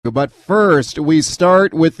But first, we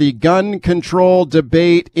start with the gun control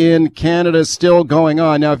debate in Canada still going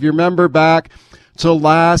on. Now, if you remember back to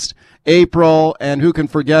last April, and who can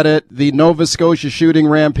forget it, the Nova Scotia shooting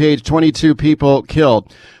rampage, 22 people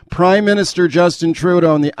killed. Prime Minister Justin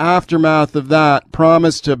Trudeau, in the aftermath of that,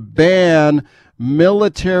 promised to ban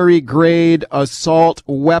military-grade assault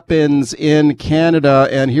weapons in Canada,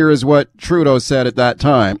 and here is what Trudeau said at that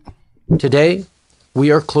time. Today, we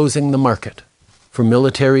are closing the market for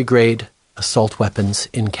military-grade assault weapons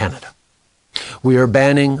in Canada. We are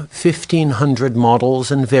banning 1,500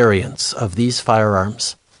 models and variants of these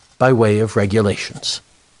firearms by way of regulations.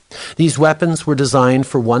 These weapons were designed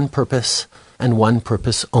for one purpose and one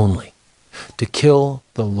purpose only: to kill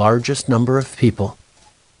the largest number of people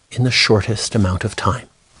in the shortest amount of time.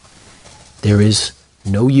 There is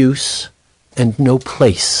no use and no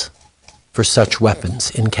place for such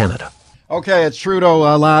weapons in Canada. Okay, it's Trudeau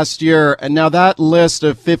last year, and now that list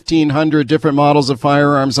of 1,500 different models of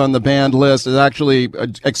firearms on the banned list is actually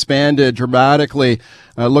expanded dramatically,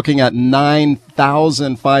 looking at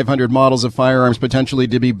 9,500 models of firearms potentially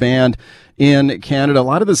to be banned in Canada. A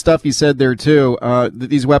lot of the stuff he said there, too, that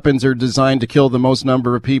these weapons are designed to kill the most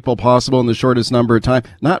number of people possible in the shortest number of time.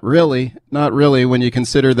 Not really, when you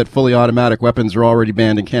consider that fully automatic weapons are already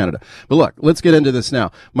banned in Canada. But look, let's get into this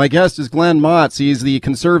now. My guest is Glenn Motz. He's the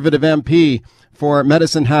Conservative MP for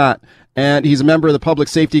Medicine Hat, and he's a member of the Public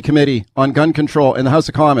Safety Committee on Gun Control in the House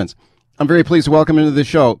of Commons. I'm very pleased to welcome him to the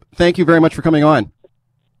show. Thank you very much for coming on.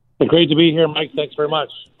 Great to be here, Mike. Thanks very much.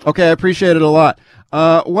 Okay, I appreciate it a lot.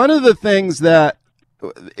 One of the things that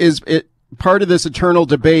is part of this eternal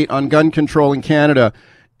debate on gun control in Canada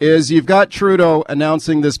is you've got Trudeau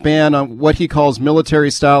announcing this ban on what he calls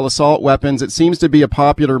military-style assault weapons. It seems to be a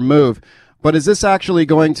popular move. But is this actually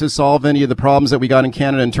going to solve any of the problems that we got in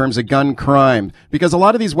Canada in terms of gun crime? Because a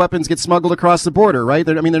lot of these weapons get smuggled across the border, right?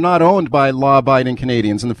 They're not owned by law-abiding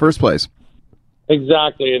Canadians in the first place.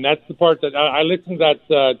 Exactly, and that's the part that I listened to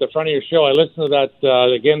that the front of your show. I listened to that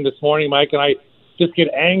again this morning, Mike, and I just get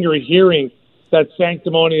angry hearing that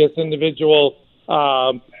sanctimonious individual,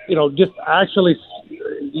 just actually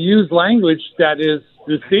use language that is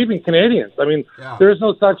deceiving Canadians. I mean, There's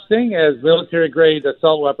no such thing as military-grade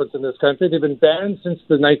assault weapons in this country. They've been banned since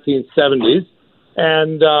the 1970s,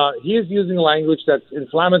 and he is using language that's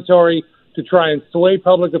inflammatory to try and sway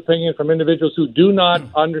public opinion from individuals who do not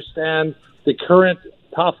understand the current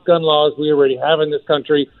tough gun laws we already have in this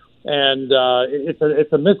country. And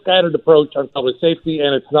it's a misguided approach on public safety,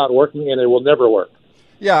 and it's not working, and it will never work.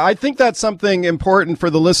 Yeah, I think that's something important for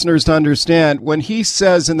the listeners to understand. When he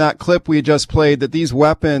says in that clip we just played that these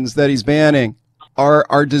weapons that he's banning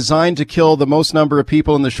are designed to kill the most number of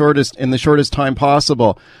people in the shortest time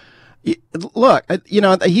possible. Look,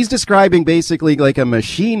 he's describing basically like a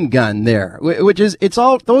machine gun there, which is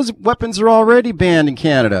those weapons are already banned in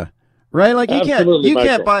Canada. Right? Like you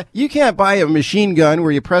can't buy a machine gun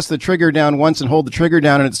where you press the trigger down once and hold the trigger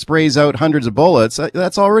down and it sprays out hundreds of bullets.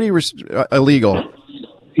 That's already illegal.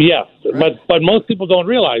 Yes, right? but most people don't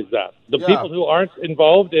realize that. The people who aren't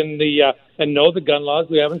involved in and know the gun laws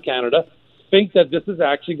we have in Canada think that this is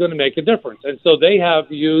actually going to make a difference. And so they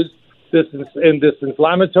have used this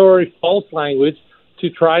inflammatory false language to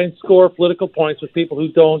try and score political points with people who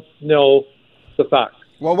don't know the facts.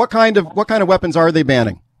 Well, what kind of weapons are they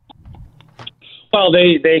banning? Well,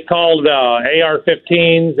 they called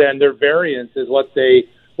AR-15s and their variants is what they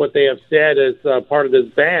have said as part of this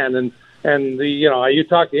ban. And you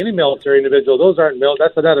talk to any military individual, those aren't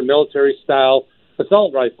that's not a military style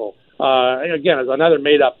assault rifle. Again, it's another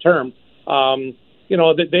made up term.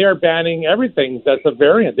 They are banning everything that's a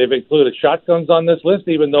variant. They've included shotguns on this list,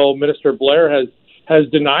 even though Minister Blair has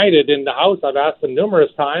denied it in the House. I've asked him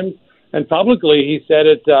numerous times, and publicly he said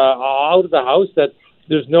it out of the House that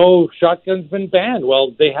there's no shotguns been banned.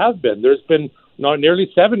 Well, they have been. There's been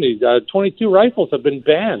nearly 70. 22 rifles have been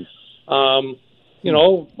banned.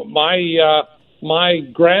 My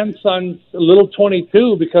grandson's little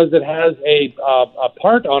 22, because it has a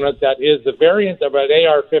part on it that is the variant of an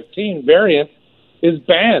AR-15 variant, is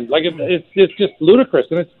banned. Like it's just ludicrous.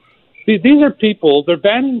 And these are people. They're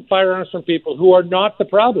banning firearms from people who are not the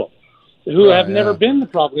problem, who have never been the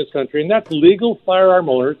problem in this country, and that's legal firearm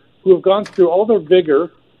owners who have gone through all the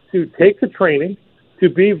vigor to take the training, to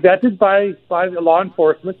be vetted by law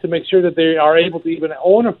enforcement to make sure that they are able to even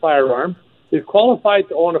own a firearm. They're qualified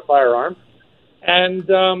to own a firearm. And,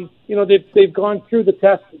 they've gone through the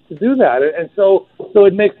test to do that. And so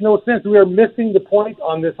it makes no sense. We are missing the point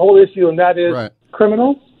on this whole issue, and that is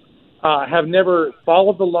criminals have never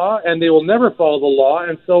followed the law, and they will never follow the law.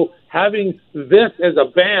 And so having this as a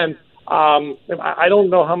ban, I don't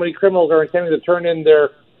know how many criminals are intending to turn in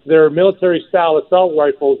their their military-style assault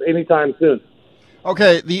rifles anytime soon.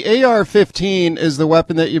 Okay, the AR-15 is the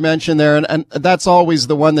weapon that you mentioned there, and that's always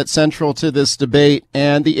the one that's central to this debate.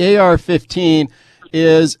 And the AR-15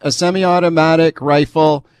 is a semi-automatic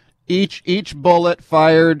rifle. Each bullet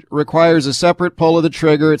fired requires a separate pull of the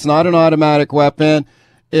trigger. It's not an automatic weapon.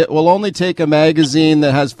 It will only take a magazine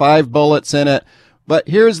that has 5 bullets in it. But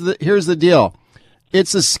here's the deal.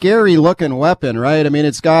 It's a scary looking weapon, right? I mean,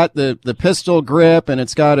 it's got the pistol grip and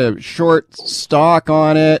it's got a short stock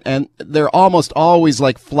on it, and they're almost always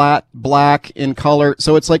like flat black in color.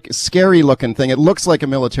 So it's like a scary looking thing. It looks like a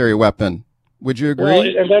military weapon. Would you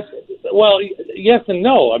agree? Well, yes and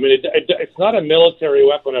no. I mean, it's not a military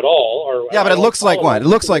weapon at all. Yeah, but it looks like one. It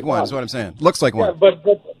looks like one is what I'm saying. Looks like one. Yeah,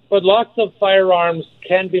 but lots of firearms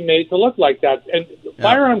can be made to look like that. And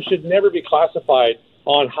firearms should never be classified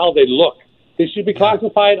on how they look. They should be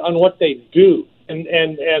classified on what they do and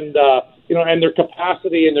their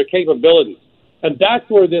capacity and their capabilities. And that's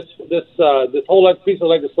where this whole piece of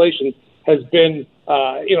legislation has been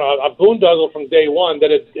a boondoggle from day one,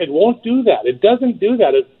 that it won't do that. It doesn't do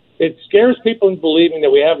that. It scares people into believing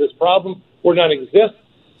that we have this problem where none exists.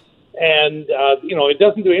 And, it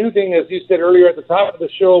doesn't do anything, as you said earlier at the top of the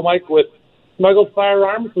show, Mike, with smuggled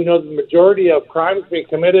firearms. We know the majority of crimes being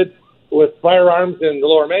committed with firearms in the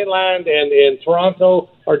Lower Mainland and in Toronto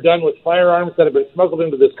are done with firearms that have been smuggled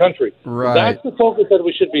into this country. Right. That's the focus that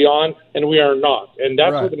we should be on, and we are not. And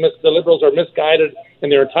that's where the Liberals are misguided in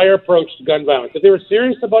their entire approach to gun violence. If they were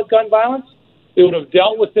serious about gun violence, they would have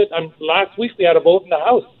dealt with it. Last week they had a vote in the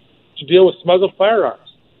House to deal with smuggled firearms,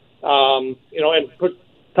 and put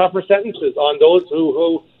tougher sentences on those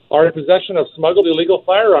who are in possession of smuggled illegal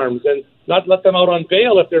firearms, and not let them out on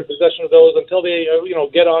bail if they're in possession of those until they,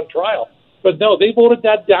 get on trial. But no, they voted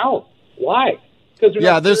that down. Why? Because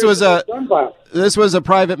this was a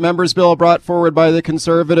private member's bill brought forward by the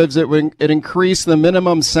Conservatives. It increased the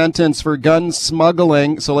minimum sentence for gun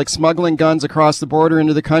smuggling. So like smuggling guns across the border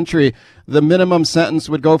into the country, the minimum sentence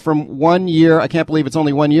would go from 1 year. I can't believe it's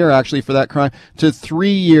only 1 year actually for that crime, to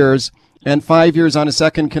 3 years. And 5 years on a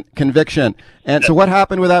second conviction. And so what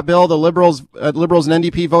happened with that bill? The Liberals and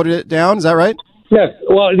NDP voted it down. Is that right? Yes.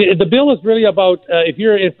 Well, the bill is really about if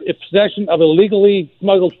you're in possession of a illegally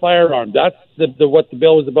smuggled firearm. That's what the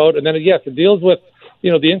bill is about. And then, yes, it deals with,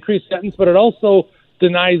 the increased sentence, but it also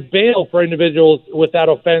denies bail for individuals with that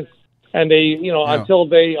offense. And they, until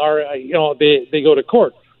they are, they go to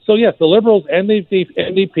court. So, yes, the Liberals and the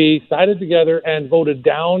NDP sided together and voted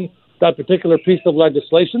down that particular piece of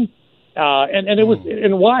legislation. And it was,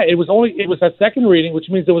 and why? It was a second reading, which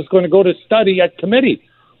means it was going to go to study at committee.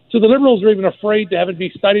 So the Liberals are even afraid to have it be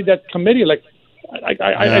studied at committee. It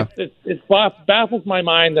baffles my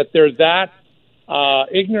mind that they're that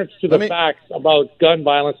ignorant to the facts about gun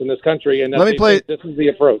violence in this country, and that this is the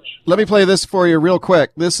approach. Let me play this for you real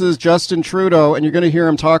quick. This is Justin Trudeau, and you're going to hear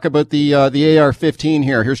him talk about the AR-15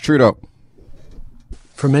 here. Here's Trudeau.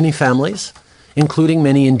 For many families, including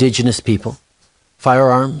many Indigenous people,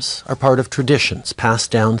 firearms are part of traditions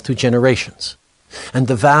passed down through generations, and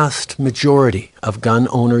the vast majority of gun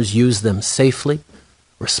owners use them safely,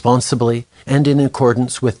 responsibly, and in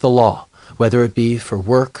accordance with the law, whether it be for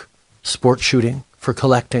work, sport shooting, for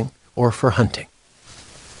collecting, or for hunting.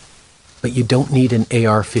 But you don't need an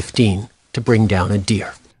AR-15 to bring down a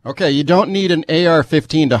deer. Okay, you don't need an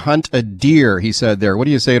AR-15 to hunt a deer, he said there. What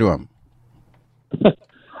do you say to him?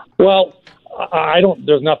 Well,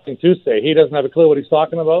 there's nothing to say. He doesn't have a clue what he's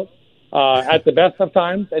talking about at the best of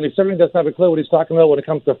times, and he certainly doesn't have a clue what he's talking about when it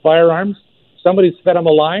comes to firearms. Somebody's fed him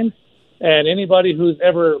a line, and anybody who's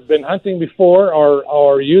ever been hunting before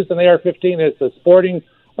or used an AR-15, it's a sporting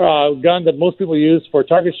gun that most people use for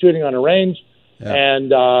target shooting on a range, and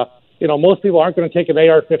most people aren't going to take an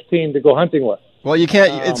AR-15 to go hunting with. Well, you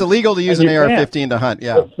can't. It's illegal to use an AR-15 to hunt.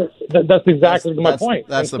 Yeah, that's exactly my point.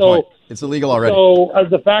 That's the point. It's illegal already. So,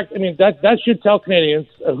 the fact, that should tell Canadians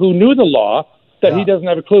who knew the law that he doesn't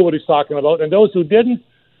have a clue what he's talking about, and those who didn't,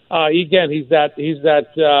 he's just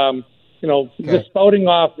spouting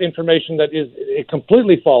off information that is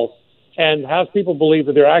completely false and has people believe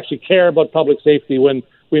that they actually care about public safety when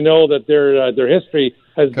we know that their history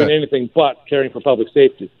has been anything but caring for public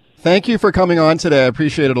safety. Thank you for coming on today. I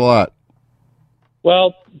appreciate it a lot.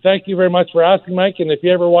 Well, thank you very much for asking, Mike. And if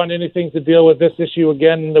you ever want anything to deal with this issue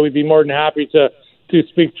again, we'd be more than happy to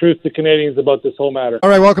speak truth to Canadians about this whole matter. All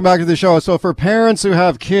right, welcome back to the show. So for parents who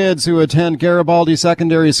have kids who attend Garibaldi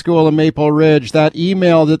Secondary School in Maple Ridge, that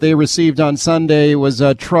email that they received on Sunday was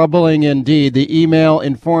troubling indeed. The email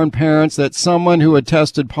informed parents that someone who had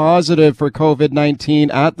tested positive for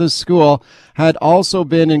COVID-19 at the school had also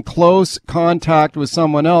been in close contact with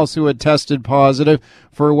someone else who had tested positive,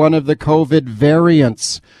 for one of the COVID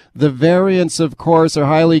variants. The variants, of course, are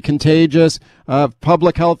highly contagious.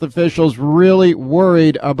 Public health officials really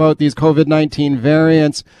worried about these COVID-19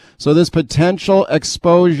 variants. So this potential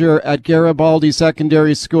exposure at Garibaldi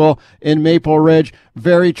Secondary School in Maple Ridge,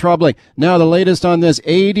 very troubling. Now, the latest on this,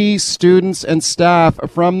 80 students and staff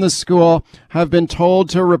from the school have been told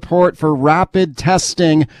to report for rapid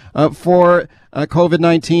testing for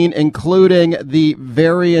COVID-19, including the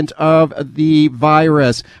variant of the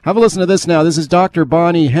virus. Have a listen to this now. This is Dr.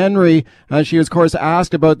 Bonnie Henry. She was, of course,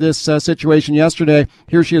 asked about this situation yesterday.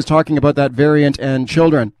 Here she is talking about that variant and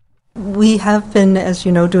children. We have been, as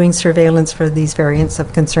you know, doing surveillance for these variants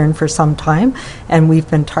of concern for some time, and we've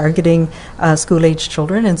been targeting school-age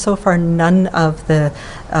children, and so far none of the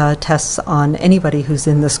tests on anybody who's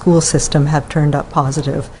in the school system have turned up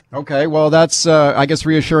positive. Okay, well, that's, I guess,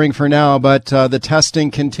 reassuring for now, but the testing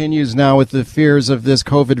continues now with the fears of this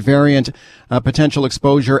COVID variant potential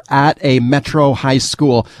exposure at a metro high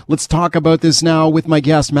school. Let's talk about this now with my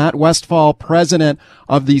guest, Matt Westphal, president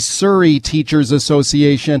of the Surrey Teachers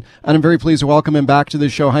Association, and I'm very pleased to welcome him back to the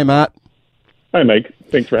show. Hi, Matt. Hi, Mike.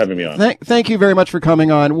 Thanks for having me on. Thank you very much for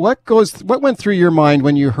coming on. What went through your mind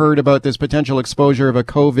when you heard about this potential exposure of a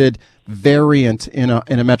COVID variant in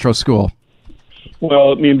a metro school?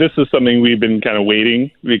 Well, I mean, this is something we've been kind of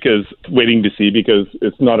waiting to see, because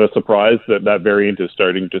it's not a surprise that variant is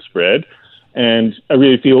starting to spread. And I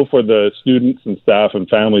really feel for the students and staff and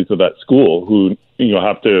families of that school who,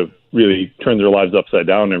 have to really turn their lives upside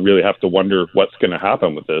down and really have to wonder what's going to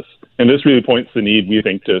happen with this. And this really points the need, we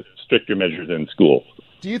think, to stricter measures in school.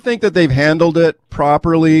 Do you think that they've handled it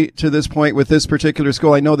properly to this point with this particular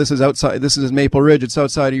school? I know this is Maple Ridge, it's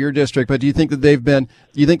outside of your district, but do you think that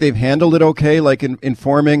they've handled it okay, like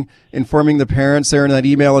informing the parents there in that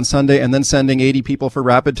email on Sunday and then sending 80 people for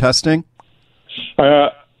rapid testing?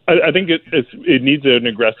 I think it needs an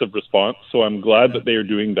aggressive response, so I'm glad that they are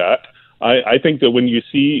doing that. I think that when you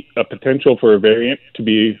see a potential for a variant to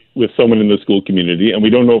be with someone in the school community, and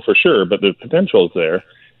we don't know for sure, but the potential is there,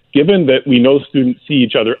 given that we know students see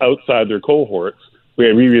each other outside their cohorts, we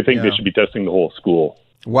really think they should be testing the whole school.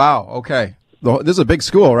 Wow. Okay. This is a big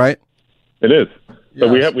school, right? It is.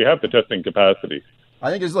 But Yes. we have the testing capacity. I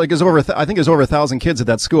think there's over 1,000 kids at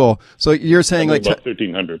that school. So you're saying like about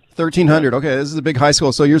 1,300. 1,300. Okay, this is a big high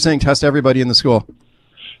school. So you're saying test everybody in the school.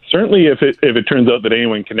 Certainly, if it turns out that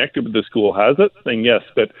anyone connected with the school has it, then yes.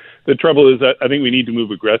 But the trouble is that I think we need to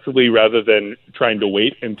move aggressively rather than trying to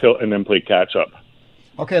wait and then play catch up.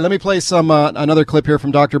 Okay, let me play another clip here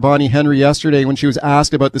from Dr. Bonnie Henry yesterday when she was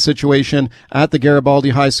asked about the situation at the Garibaldi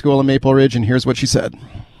High School in Maple Ridge, and here's what she said.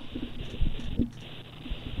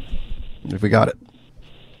 If we got it.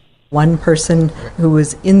 One person who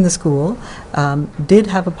was in the school did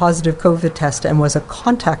have a positive COVID test and was a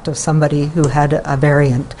contact of somebody who had a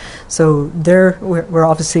variant. So we're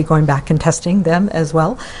obviously going back and testing them as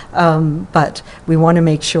well, but we want to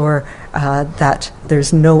make sure that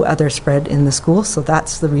there's no other spread in the school. So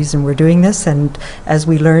that's the reason we're doing this. And as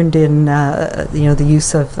we learned in the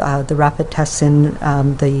use of the rapid tests in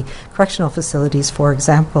the correctional facilities, for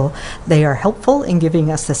example, they are helpful in giving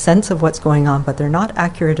us a sense of what's going on, but they're not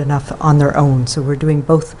accurate enough on their own. So we're doing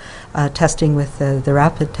both testing with the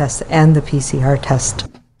rapid test and the PCR test.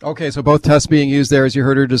 Okay, so both tests being used there, as you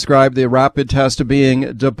heard her describe, the rapid test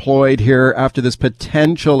being deployed here after this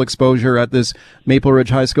potential exposure at this Maple Ridge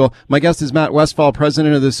High School. My guest is Matt Westphal,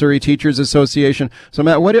 president of the Surrey Teachers Association. So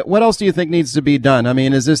Matt, what else do you think needs to be done? I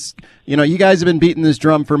mean, is this, you guys have been beating this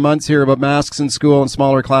drum for months here about masks in school and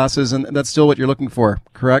smaller classes, and that's still what you're looking for,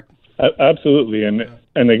 correct? Absolutely.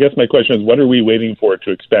 And I guess my question is, what are we waiting for to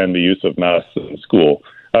expand the use of masks in school?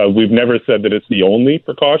 We've never said that it's the only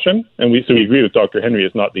precaution, and so we agree with Dr. Henry,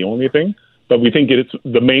 it's not the only thing, but we think it's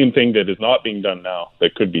the main thing that is not being done now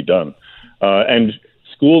that could be done. And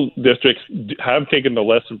school districts have taken the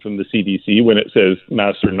lesson from the CDC when it says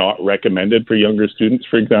masks are not recommended for younger students,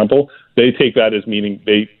 for example. They take that as meaning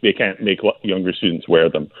they can't make younger students wear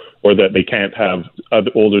them, or that they can't have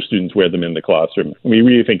other older students wear them in the classroom. We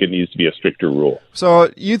really think it needs to be a stricter rule. So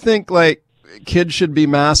you think like kids should be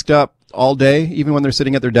masked up all day, even when they're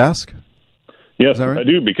sitting at their desk? Yes, right? I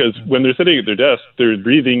do, because when they're sitting at their desk, they're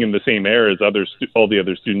breathing in the same air as all the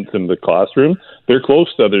other students in the classroom. They're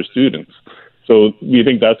close to other students. So we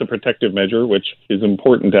think that's a protective measure, which is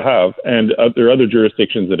important to have. And there are other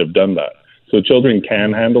jurisdictions that have done that. So children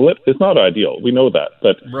can handle it. It's not ideal. We know that.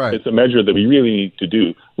 But Right. It's a measure that we really need to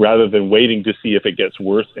do rather than waiting to see if it gets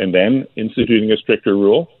worse and then instituting a stricter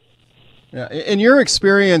rule. Yeah. In your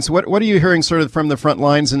experience, what are you hearing sort of from the front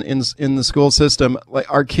lines in the school system? Like,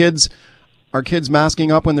 are kids Are kids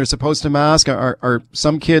masking up when they're supposed to mask? Are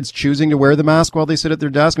some kids choosing to wear the mask while they sit at their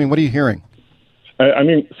desk? I mean, what are you hearing? I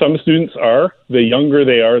mean, some students are. The younger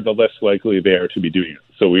they are, the less likely they are to be doing it.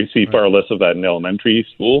 So we see far less of that in elementary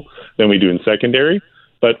school than we do in secondary.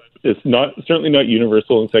 But it's certainly not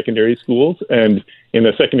universal in secondary schools. And in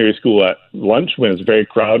a secondary school at lunch, when it's very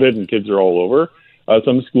crowded and kids are all over,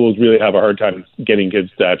 some schools really have a hard time getting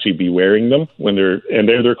kids to actually be wearing them when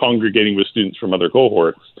they're congregating with students from other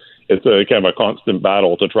cohorts. It's a kind of a constant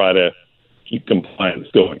battle to try to keep compliance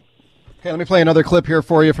going. Okay, let me play another clip here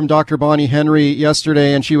for you from Dr. Bonnie Henry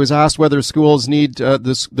yesterday, and she was asked whether schools need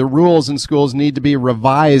the rules in schools need to be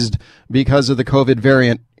revised because of the COVID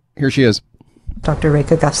variant. Here she is. Dr.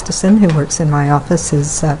 Reka Gustafson, who works in my office,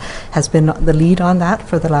 has been the lead on that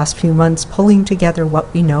for the last few months, pulling together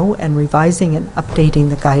what we know and revising and updating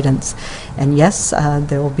the guidance. And yes,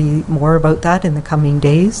 there will be more about that in the coming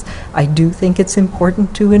days. I do think it's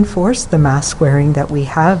important to enforce the mask wearing that we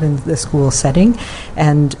have in the school setting,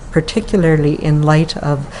 and particularly in light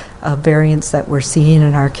of variants that we're seeing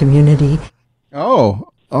in our community. Oh,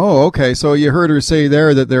 okay. So you heard her say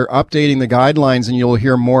there that they're updating the guidelines, and you'll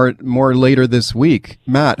hear more later this week.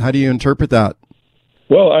 Matt, how do you interpret that?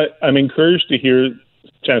 Well, I'm encouraged to hear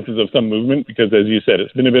chances of some movement because, as you said,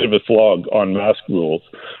 it's been a bit of a slog on mask rules.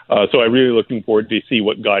 So I'm really looking forward to see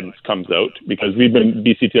what guidance comes out because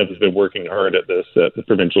BCTF has been working hard at this at the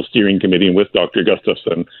provincial steering committee and with Dr.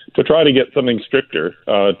 Gustafson to try to get something stricter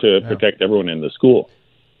to protect everyone in the school.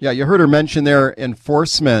 Yeah, you heard her mention there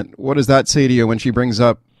enforcement. What does that say to you when she brings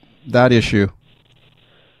up that issue?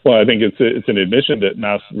 Well, I think it's an admission that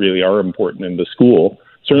masks really are important in the school,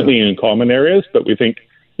 certainly in common areas. But we think,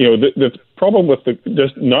 the problem with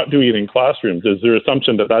just not doing it in classrooms is their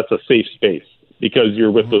assumption that that's a safe space because you're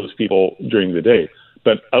with those people during the day.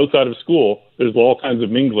 But outside of school, there's all kinds of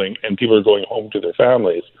mingling and people are going home to their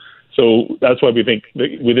families. So that's why we think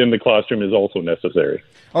that within the classroom is also necessary.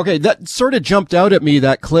 Okay, that sort of jumped out at me,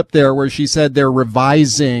 that clip there where she said they're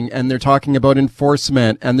revising and they're talking about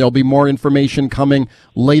enforcement and there'll be more information coming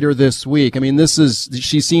later this week. I mean,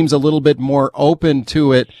 she seems a little bit more open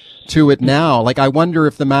to it now. Like, I wonder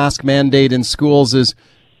if the mask mandate in schools is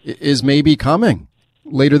maybe coming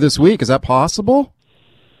later this week. Is that possible?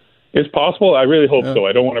 It's possible. I really hope so.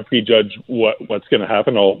 I don't want to prejudge what's going to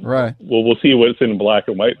happen. We'll see what's in black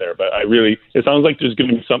and white there. But it sounds like there's going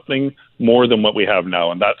to be something more than what we have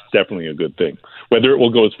now, and that's definitely a good thing. Whether it will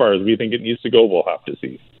go as far as we think it needs to go, we'll have to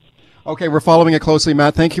see. Okay, we're following it closely,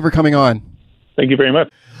 Matt. Thank you for coming on. Thank you very much.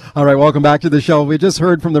 All right, welcome back to the show. We just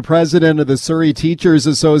heard from the president of the Surrey Teachers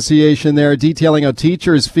Association there detailing how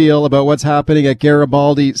teachers feel about what's happening at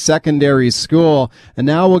Garibaldi Secondary School. And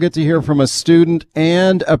now we'll get to hear from a student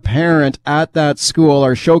and a parent at that school.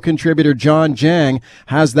 Our show contributor, John Jang,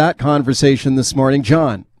 has that conversation this morning.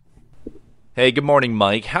 John. Hey, good morning,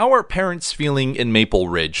 Mike. How are parents feeling in Maple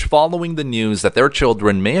Ridge following the news that their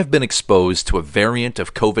children may have been exposed to a variant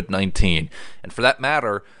of COVID-19? And for that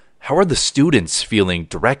matter, how are the students feeling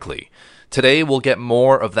directly? Today, we'll get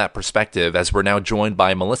more of that perspective as we're now joined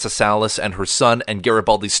by Melissa Salas and her son and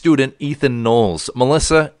Garibaldi student, Ethan Knowles.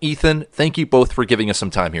 Melissa, Ethan, thank you both for giving us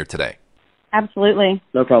some time here today. Absolutely.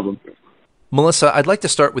 No problem. Melissa, I'd like to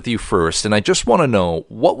start with you first, and I just want to know,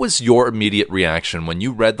 what was your immediate reaction when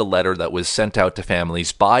you read the letter that was sent out to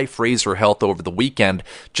families by Fraser Health over the weekend,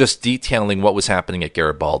 just detailing what was happening at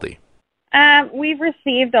Garibaldi? We've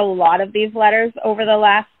received a lot of these letters over the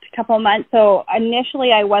last couple of months, so initially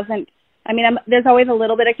there's always a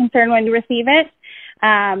little bit of concern when you receive it,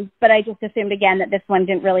 but I just assumed again that this one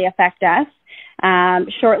didn't really affect us.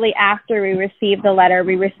 Shortly after we received the letter,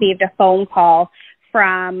 we received a phone call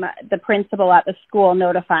from the principal at the school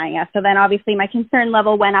notifying us. So then obviously my concern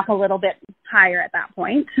level went up a little bit higher at that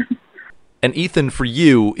point. And Ethan, for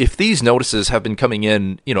you, if these notices have been coming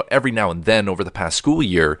in, every now and then over the past school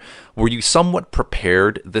year, were you somewhat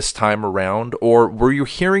prepared this time around, or were you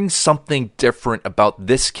hearing something different about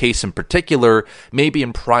this case in particular, maybe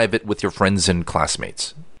in private with your friends and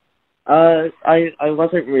classmates? I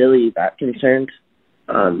wasn't really that concerned,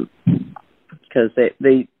 because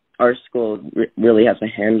our school really has a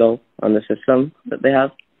handle on the system that they have.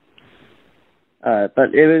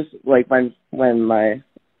 But it was like when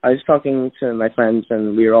I was talking to my friends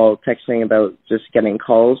and we were all texting about just getting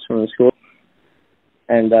calls from the school.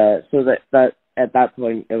 And so that at that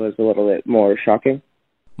point, it was a little bit more shocking.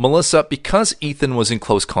 Melissa, because Ethan was in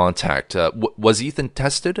close contact, was Ethan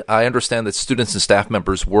tested? I understand that students and staff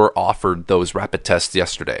members were offered those rapid tests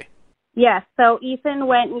yesterday. Yes. So Ethan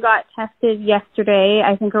went and got tested yesterday,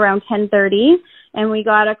 I think around 10:30, and we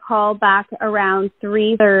got a call back around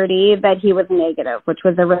 3:30 that he was negative, which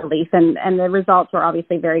was a relief, and the results were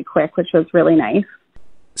obviously very quick, which was really nice.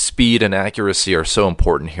 Speed and accuracy are so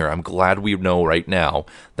important here. I'm glad we know right now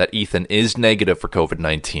that Ethan is negative for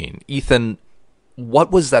COVID-19. Ethan,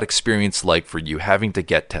 what was that experience like for you having to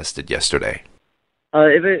get tested yesterday?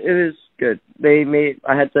 It was good.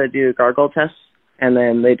 I had to do a gargle test, and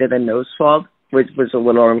then they did a nose swab, which was a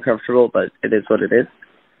little uncomfortable, but it is what it is.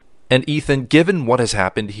 And Ethan, given what has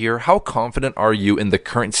happened here, how confident are you in the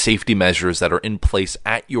current safety measures that are in place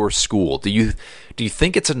at your school? Do you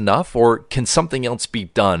think it's enough, or can something else be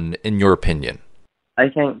done, in your opinion? I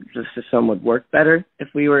think the system would work better if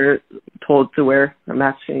we were told to wear a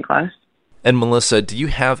mask in class. And Melissa, do you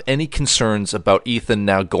have any concerns about Ethan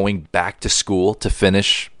now going back to school to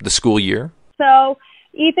finish the school year? So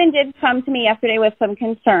Ethan did come to me yesterday with some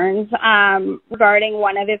concerns regarding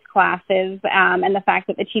one of his classes and the fact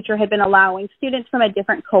that the teacher had been allowing students from a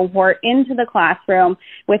different cohort into the classroom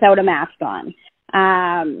without a mask on.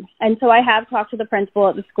 And so I have talked to the principal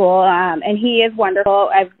at the school, and he is wonderful.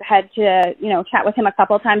 I've had to, chat with him a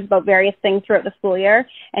couple of times about various things throughout the school year,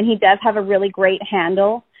 and he does have a really great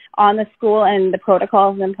handle on the school and the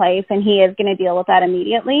protocols in place, and he is going to deal with that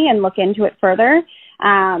immediately and look into it further.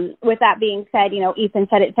 With that being said, Ethan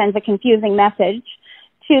said it sends a confusing message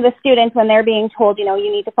to the students when they're being told,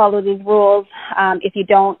 you need to follow these rules. If you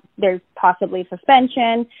don't, there's possibly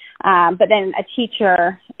suspension. But then a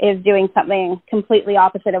teacher is doing something completely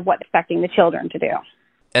opposite of what's expecting the children to do.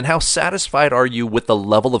 And how satisfied are you with the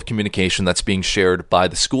level of communication that's being shared by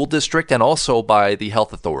the school district and also by the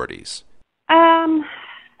health authorities?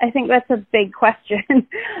 I think that's a big question.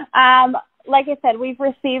 Like I said, we've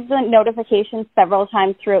received the notifications several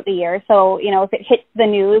times throughout the year. So, if it hits the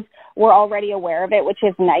news, we're already aware of it, which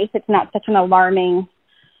is nice. It's not such an alarming,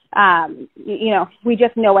 we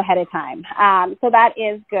just know ahead of time. So that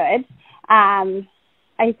is good.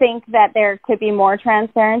 I think that there could be more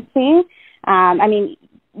transparency.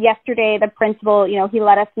 Yesterday, the principal, he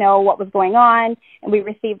let us know what was going on, and we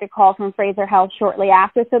received a call from Fraser Health shortly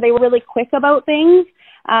after. So they were really quick about things.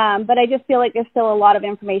 But I just feel like there's still a lot of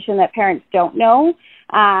information that parents don't know.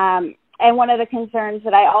 And one of the concerns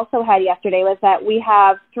that I also had yesterday was that we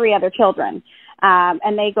have 3 other children,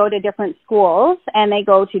 and they go to different schools and they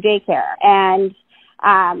go to daycare. And,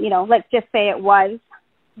 let's just say it was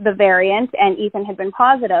the variant and Ethan had been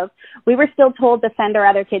positive. We were still told to send our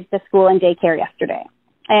other kids to school and daycare yesterday.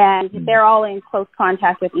 And they're all in close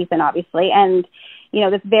contact with Ethan, obviously. And,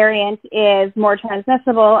 this variant is more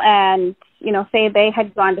transmissible, and, say they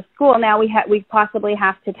had gone to school. Now we possibly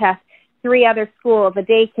have to test 3 other schools, a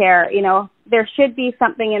daycare. There should be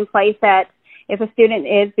something in place that if a student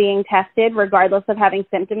is being tested, regardless of having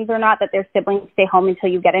symptoms or not, that their siblings stay home until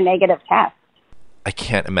you get a negative test. I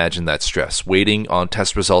can't imagine that stress, waiting on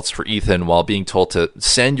test results for Ethan while being told to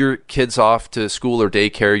send your kids off to school or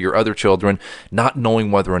daycare, your other children, not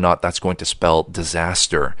knowing whether or not that's going to spell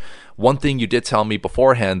disaster. One thing you did tell me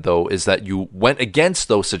beforehand, though, is that you went against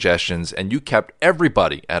those suggestions and you kept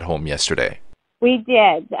everybody at home yesterday. We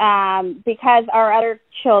did, because our other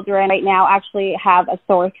children right now actually have a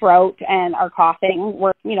sore throat and are coughing.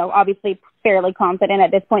 We're, obviously fairly confident at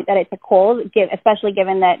this point that it's a cold, especially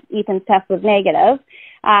given that Ethan's test was negative.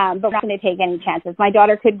 But we're not going to take any chances. My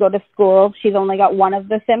daughter could go to school. She's only got one of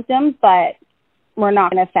the symptoms, but we're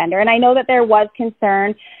not going to send her. And I know that there was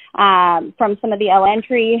concern from some of the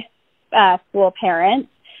elementary school parents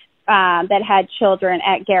that had children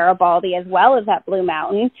at Garibaldi as well as at Blue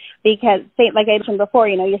Mountain, because, like I mentioned before,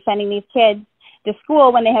 you're sending these kids to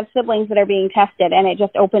school when they have siblings that are being tested, and it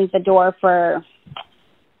just opens the door for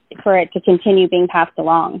it to continue being passed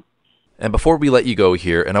along. And before we let you go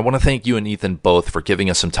here, and I want to thank you and Ethan both for giving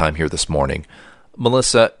us some time here this morning.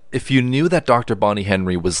 Melissa, if you knew that Dr. Bonnie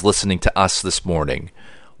Henry was listening to us this morning,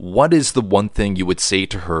 what is the one thing you would say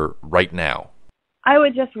to her right now? I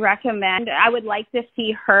would just recommend, I would like to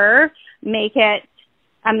see her make it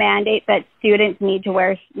a mandate that students need to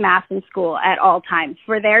wear masks in school at all times,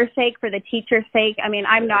 for their sake, for the teacher's sake. I mean,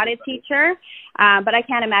 I'm not a teacher, but I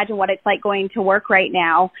can't imagine what it's like going to work right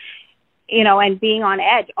now, and being on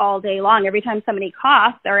edge all day long. Every time somebody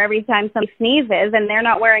coughs or every time somebody sneezes and they're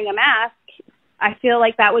not wearing a mask, I feel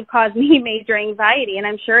like that would cause me major anxiety. And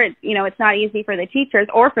I'm sure it's not easy for the teachers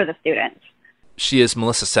or for the students. She is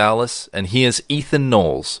Melissa Salas, and he is Ethan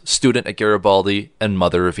Knowles, student at Garibaldi and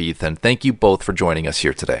mother of Ethan. Thank you both for joining us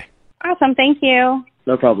here today. Awesome. Thank you.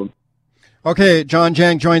 No problem. Okay, John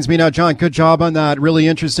Jang joins me now. John, good job on that. Really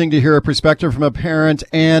interesting to hear a perspective from a parent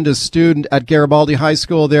and a student at Garibaldi High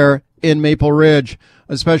School there in Maple Ridge.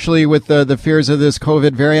 especially with the fears of this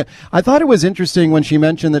COVID variant. I thought it was interesting when she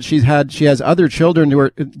mentioned that she has other children who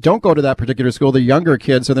don't go to that particular school. They're younger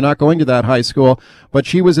kids, so they're not going to that high school. But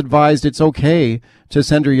she was advised it's okay to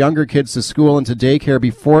send her younger kids to school and to daycare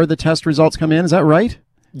before the test results come in. Is that right?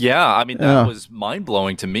 Yeah, I mean, that was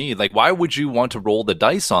mind-blowing to me. Like, why would you want to roll the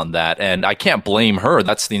dice on that? And I can't blame her.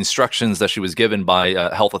 That's the instructions that she was given by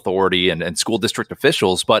health authority and school district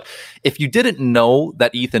officials. But if you didn't know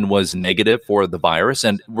that Ethan was negative for the virus,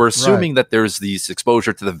 and we're assuming that there's this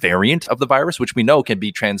exposure to the variant of the virus, which we know can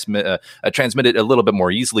be transmitted a little bit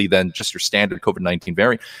more easily than just your standard COVID-19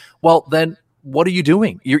 variant, well, then what are you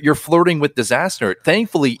doing? You're flirting with disaster.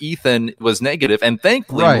 Thankfully, Ethan was negative, and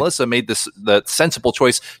thankfully, Melissa made the sensible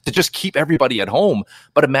choice to just keep everybody at home.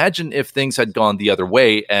 But imagine if things had gone the other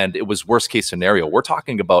way and it was worst case scenario. We're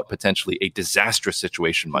talking about potentially a disastrous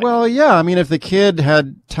situation, Mike. Well, yeah. I mean, if the kid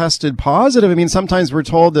had tested positive, I mean, sometimes we're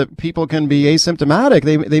told that people can be asymptomatic.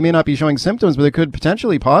 They may not be showing symptoms, but they could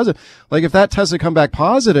potentially positive. Like if that test had come back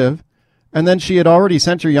positive, and then she had already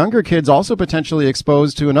sent her younger kids also potentially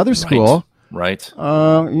exposed to another school. Right.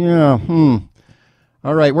 Yeah.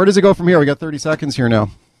 All right. Where does it go from here? We got 30 seconds here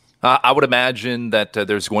now. I would imagine that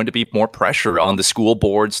there's going to be more pressure on the school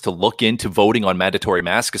boards to look into voting on mandatory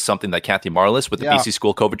masks, is something that Kathy Marlis with the BC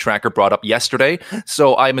School COVID Tracker brought up yesterday.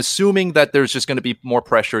 So I'm assuming that there's just going to be more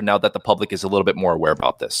pressure now that the public is a little bit more aware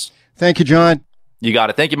about this. Thank you, John. You got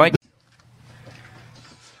it. Thank you, Mike. All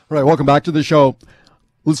right. Welcome back to the show.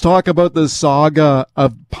 Let's talk about the saga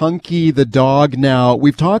of Punky the dog now.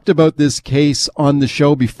 We've talked about this case on the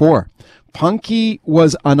show before. Punky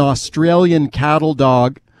was an Australian cattle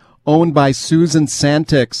dog owned by Susan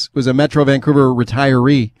Santix, who was a Metro Vancouver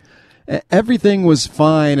retiree. Everything was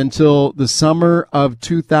fine until the summer of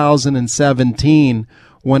 2017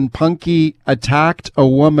 when Punky attacked a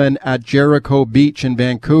woman at Jericho Beach in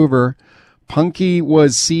Vancouver. Punky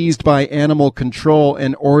was seized by animal control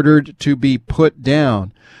and ordered to be put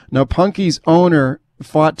down. Now, Punky's owner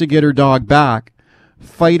fought to get her dog back,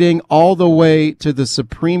 fighting all the way to the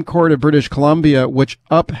Supreme Court of British Columbia, which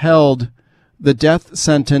upheld the death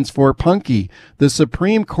sentence for Punky. The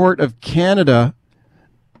Supreme Court of Canada,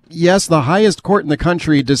 yes, the highest court in the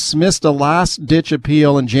country, dismissed a last-ditch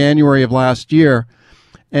appeal in January of last year,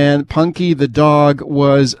 and Punky the dog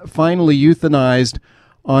was finally euthanized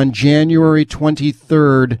on January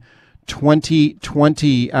 23rd,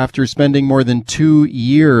 2020, after spending more than 2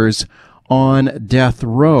 years on death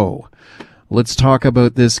row. Let's talk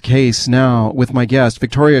about this case now with my guest,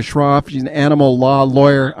 Victoria Schroff. She's an animal law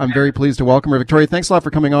lawyer. I'm very pleased to welcome her. Victoria, thanks a lot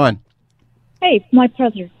for coming on. Hey, my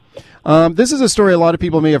pleasure. This is a story a lot of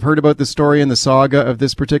people may have heard about, the story and the saga of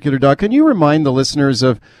this particular dog. Can you remind the listeners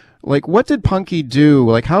of, like, what did Punky do?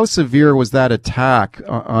 Like, how severe was that attack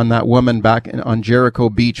on that woman on Jericho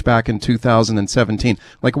Beach back in 2017?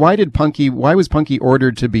 Like, why was Punky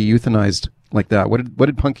ordered to be euthanized like that? What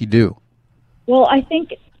did Punky do? Well, I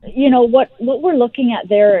think, what we're looking at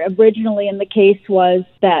there originally in the case was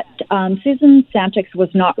that Susan Santix was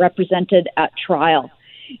not represented at trial.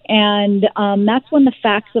 And that's when the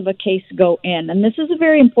facts of a case go in. And this is a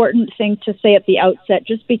very important thing to say at the outset,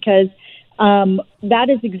 just because that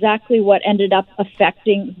is exactly what ended up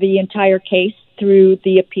affecting the entire case through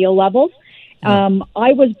the appeal levels.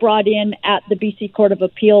 I was brought in at the BC Court of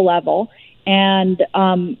Appeal level and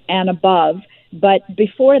above. But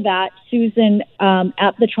before that, Susan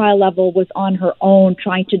at the trial level was on her own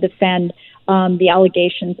trying to defend the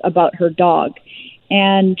allegations about her dog.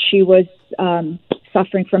 And she was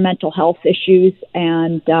suffering from mental health issues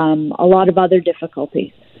and a lot of other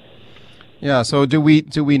difficulties. Yeah. So do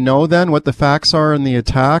we know then what the facts are in the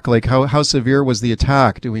attack? Like how severe was the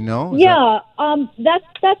attack? Do we know?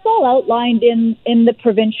 That's all outlined in the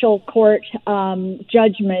provincial court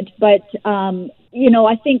judgment. But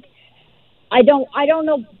I think I don't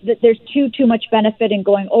know that there's too much benefit in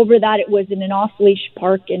going over that. It was in an off-leash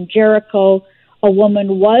park in Jericho. A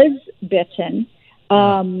woman was bitten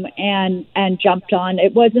and jumped on.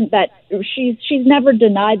 It wasn't that she's never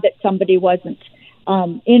denied that somebody wasn't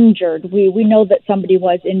injured. We know that somebody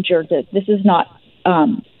was injured. This is not,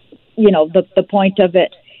 the point of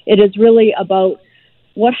it. It is really about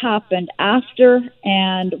what happened after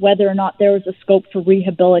and whether or not there was a scope for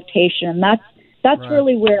rehabilitation. And that's right.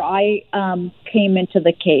 Really where I came into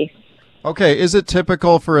the case. Okay, is it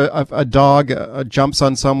typical for a dog jumps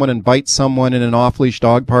on someone and bites someone in an off-leash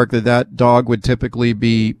dog park that dog would typically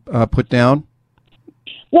be put down?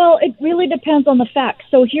 Well, it really depends on the facts.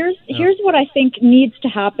 So here's what I think needs to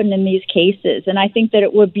happen in these cases, and I think that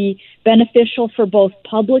it would be beneficial for both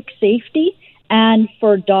public safety and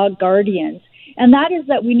for dog guardians. And that is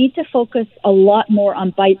that we need to focus a lot more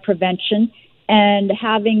on bite prevention and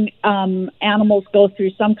having animals go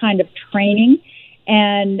through some kind of training,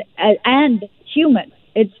 and humans.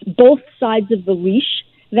 It's both sides of the leash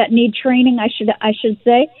that need training, I should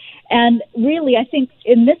say. And really, I think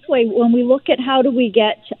in this way, when we look at how do we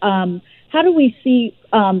see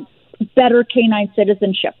better canine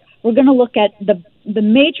citizenship, we're going to look at the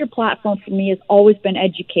major platform for me has always been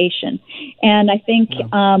education. And I think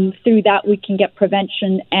through that we can get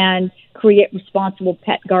prevention and create responsible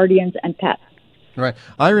pet guardians and pets. Right.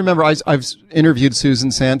 I remember I've interviewed Susan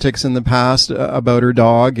Santix in the past about her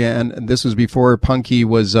dog, and this was before Punky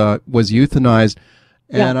was euthanized.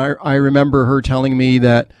 And I remember her telling me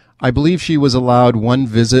that I believe she was allowed one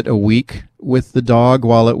visit a week with the dog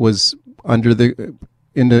while it was under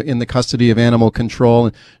in the custody of animal control.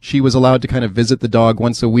 And she was allowed to kind of visit the dog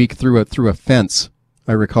once a week through a fence,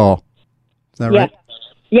 I recall. Is that right?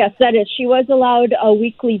 Yes, that is. She was allowed a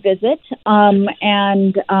weekly visit,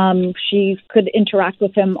 and she could interact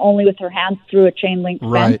with him only with her hands through a chain link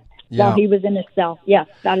fence while he was in his cell. Yes,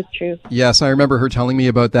 that is true. Yes, I remember her telling me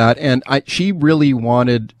about that, and she really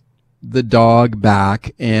wanted the dog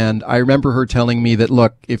back, and I remember her telling me that,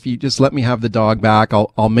 look, if you just let me have the dog back,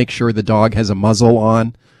 I'll make sure the dog has a muzzle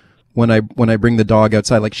on when I bring the dog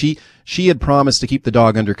outside. Like she had promised to keep the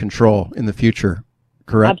dog under control in the future.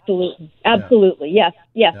 Correct? Absolutely. Yes.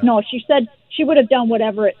 Yeah. No, she said she would have done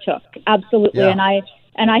whatever it took. Absolutely. Yeah.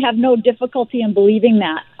 And I have no difficulty in believing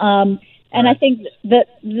that. And I think that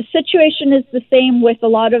the situation is the same with a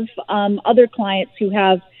lot of other clients who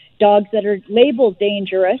have dogs that are labeled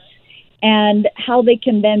dangerous and how they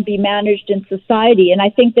can then be managed in society. And I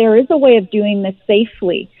think there is a way of doing this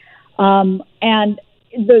safely. And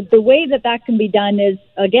the way that can be done is,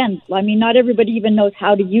 again, I mean, not everybody even knows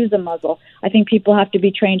how to use a muzzle. I think people have to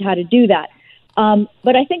be trained how to do that.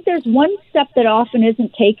 But I think there's one step that often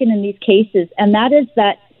isn't taken in these cases, and that is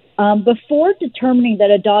that before determining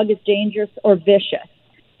that a dog is dangerous or vicious,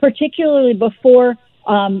 particularly before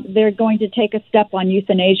they're going to take a step on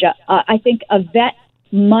euthanasia, I think a vet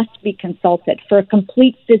must be consulted for a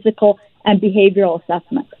complete physical and behavioral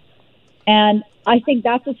assessment. And I think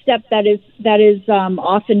that's a step that is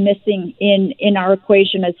often missing in our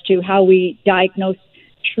equation as to how we diagnose,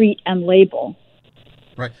 treat, and label.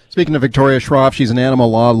 Right. Speaking of Victoria Schroff, she's an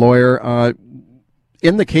animal law lawyer.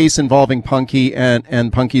 In the case involving Punky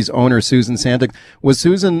and Punky's owner, Susan Santix, was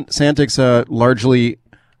Susan Santix largely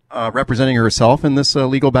representing herself in this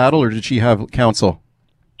legal battle, or did she have counsel?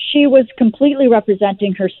 She was completely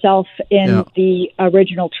representing herself in the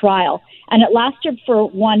original trial, and it lasted for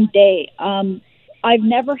one day. I've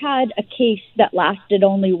never had a case that lasted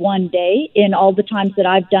only one day. In all the times that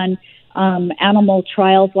I've done animal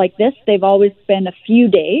trials like this, they've always been a few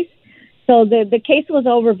days. So the case was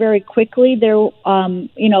over very quickly. That's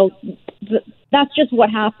just what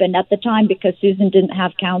happened at the time because Susan didn't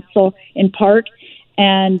have counsel in part,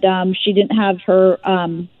 and she didn't have her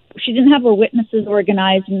witnesses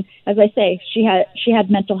organized. And as I say, she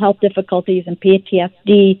had mental health difficulties and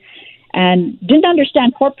PTSD, and didn't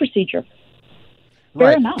understand court procedure.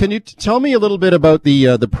 Fair enough. Can you tell me a little bit about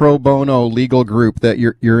the pro bono legal group that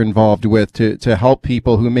you're involved with to help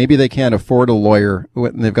people who maybe they can't afford a lawyer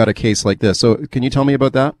when they've got a case like this? So can you tell me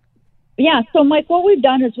about that? Yeah. So Mike, what we've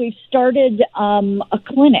done is we've started a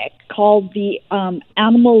clinic called the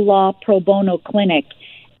Animal Law Pro Bono Clinic,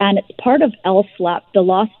 and it's part of LSLEP, the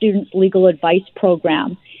Law Students Legal Advice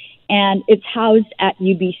Program. And it's housed at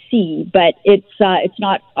UBC, but it's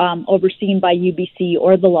not overseen by UBC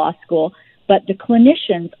or the law school. But the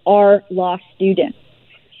clinicians are law students.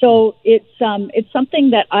 So it's something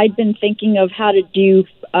that I've been thinking of how to do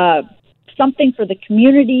something for the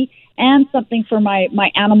community and something for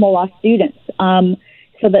my animal law students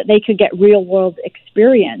so that they could get real world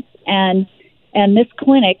experience. And this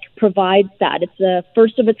clinic provides that. It's the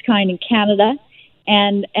first of its kind in Canada.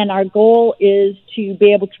 And our goal is to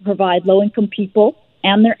be able to provide low income people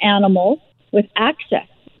and their animals with access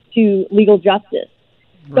to legal justice.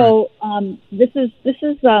 So it's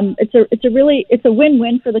a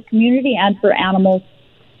win-win for the community and for animals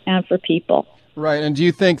and for people. Right. And do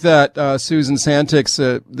you think that Susan Santix,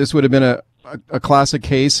 this would have been a classic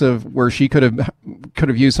case of where she could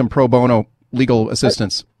have used some pro bono legal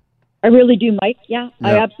assistance? I really do, Mike. Yeah,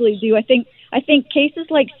 I absolutely do. I think cases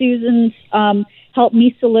like Susan's helped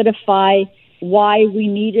me solidify why we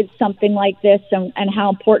needed something like this and how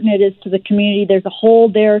important it is to the community. There's a hole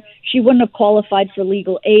there. She wouldn't have qualified for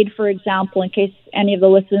legal aid, for example, in case any of the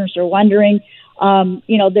listeners are wondering.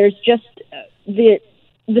 There's just the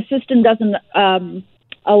system doesn't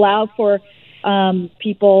allow for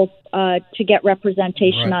people to get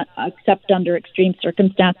representation except under extreme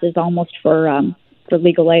circumstances, almost for for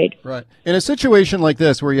legal aid. Right. In a situation like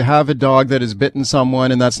this, where you have a dog that has bitten someone,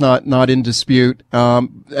 and that's not in dispute,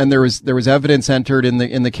 and there was evidence entered in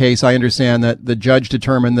the case, I understand that the judge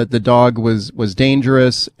determined that the dog was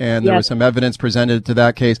dangerous, and there was some evidence presented to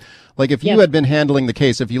that case. Like, if you had been handling the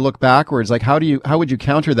case, if you look backwards, like, how would you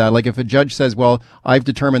counter that? Like, if a judge says, well, I've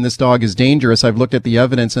determined this dog is dangerous, I've looked at the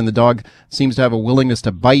evidence, and the dog seems to have a willingness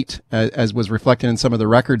to bite, as was reflected in some of the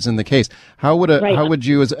records in the case, how would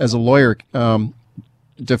you as a lawyer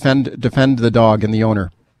defend the dog and the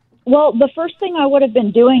owner? Well, the first thing I would have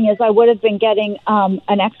been doing is I would have been getting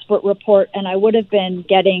an expert report, and I would have been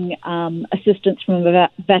getting assistance from a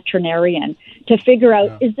veterinarian to figure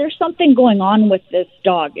out, is there something going on with this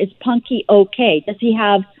dog? Is Punky okay? Does he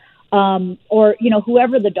have, or,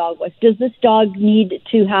 whoever the dog was, does this dog need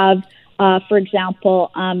to have, for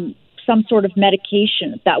example, some sort of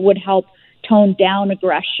medication that would help tone down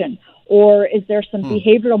aggression? Or is there some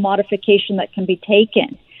behavioral modification that can be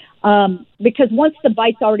taken? Because once the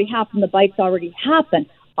bite's already happened,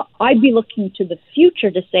 I'd be looking to the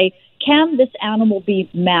future to say, can this animal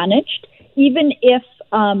be managed? Even if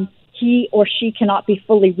he or she cannot be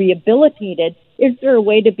fully rehabilitated, is there a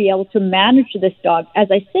way to be able to manage this dog, as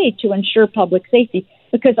I say, to ensure public safety?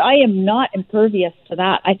 Because I am not impervious to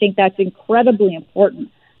that. I think that's incredibly important.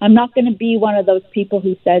 I'm not going to be one of those people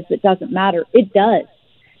who says it doesn't matter. It does.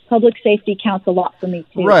 Public safety counts a lot for me,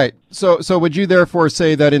 too. Right. So would you therefore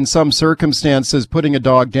say that in some circumstances, putting a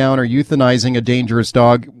dog down or euthanizing a dangerous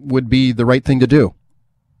dog would be the right thing to do?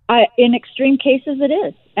 In extreme cases, it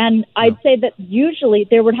is. And I'd say that usually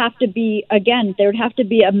there would have to be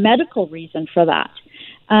a medical reason for that.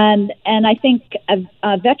 And I think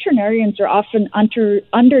veterinarians are often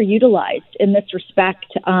underutilized in this respect.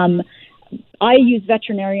 I use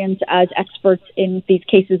veterinarians as experts in these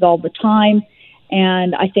cases all the time.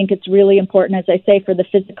 And I think it's really important, as I say, for the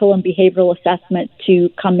physical and behavioral assessment to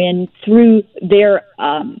come in through their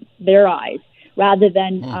eyes rather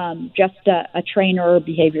than just a trainer or a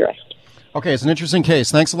behaviorist. Okay, it's an interesting case.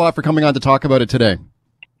 Thanks a lot for coming on to talk about it today.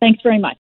 Thanks very much.